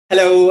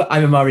Hello,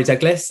 I'm Omari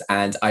Douglas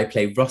and I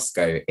play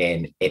Roscoe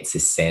in It's a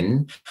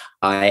Sin.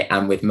 I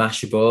am with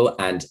Mashable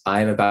and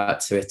I'm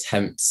about to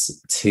attempt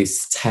to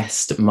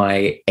test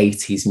my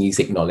 80s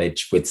music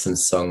knowledge with some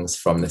songs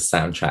from the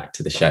soundtrack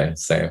to the show.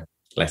 So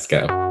let's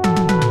go.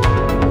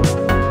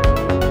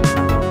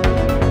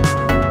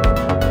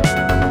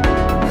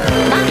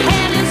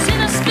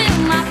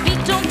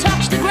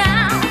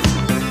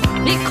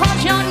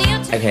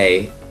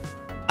 Okay.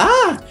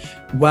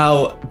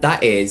 Well,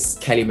 that is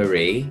Kelly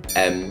Marie.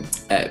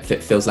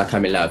 It feels like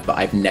I'm in love, but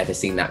I've never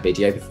seen that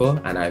video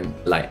before, and I'm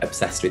like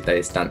obsessed with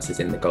those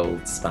dancers in the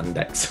gold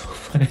spandex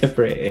or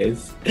whatever it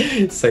is.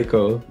 It's so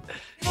cool.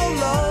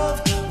 Love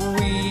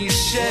we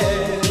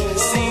share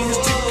seems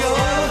to go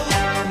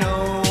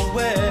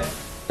nowhere.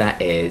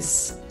 That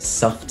is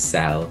Soft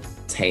Cell,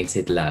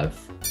 Tainted Love.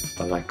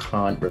 Oh, I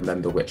can't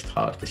remember which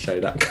part of the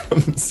show that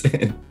comes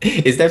in.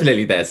 It's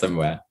definitely there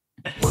somewhere.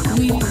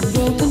 We've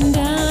broken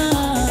down.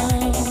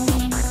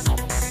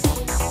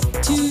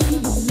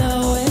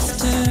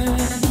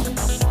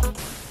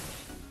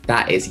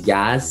 That is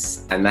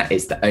Yaz, and that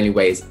is The Only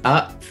Way Is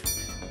Up.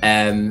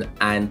 And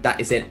that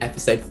is in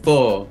episode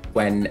 4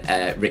 when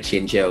Richie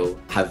and Jill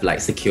have like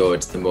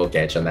secured the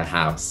mortgage on their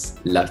house.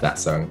 Love that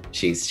song.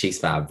 She's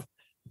fab.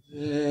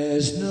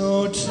 There's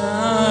no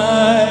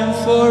time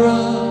for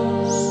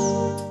us.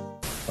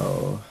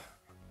 Oh.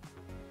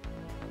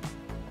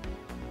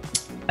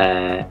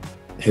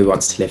 Who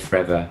Wants to Live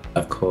Forever,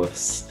 of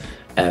course.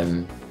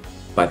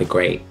 By the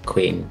great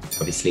Queen,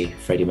 obviously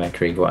Freddie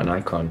Mercury, what an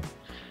icon.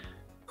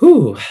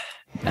 Whew.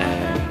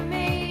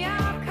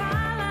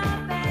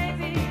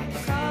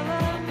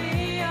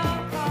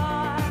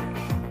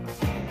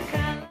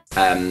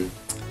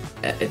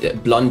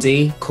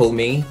 Blondie, Call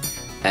Me.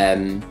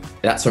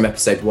 That's from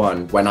episode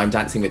 1 when I'm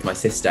dancing with my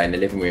sister in the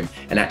living room,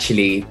 and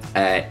actually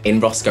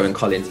in Roscoe and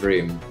Colin's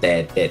room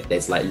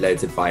there's like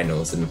loads of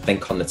vinyls, and I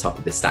think on the top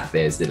of the stack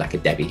there's like a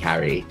Debbie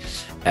Harry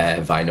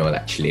vinyl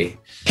actually.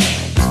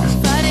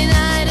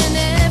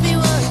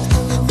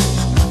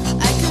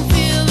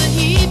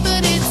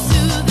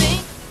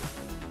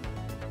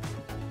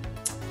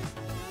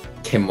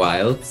 Kim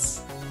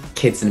Wilde's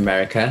Kids in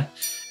America.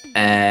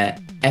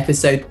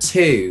 Episode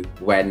 2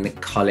 when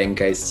Colin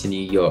goes to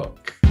New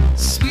York.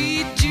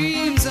 Sweet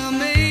dreams are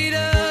made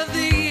of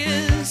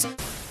these.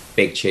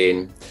 Big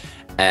tune.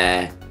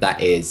 That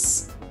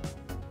is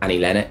Annie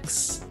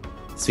Lennox,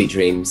 Sweet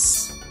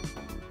Dreams.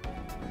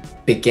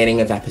 Beginning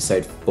of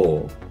episode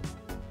 4.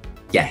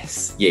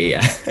 Yes,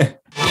 yeah.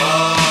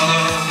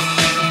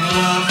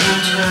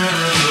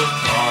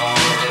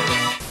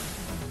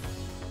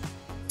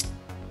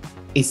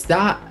 Is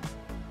that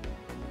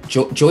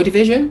Joy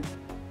Division?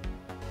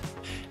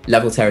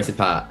 Love Will Tear Us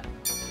Apart.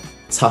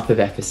 Top of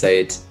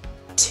episode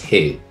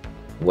 2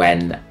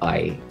 when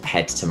I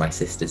head to my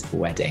sister's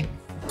wedding.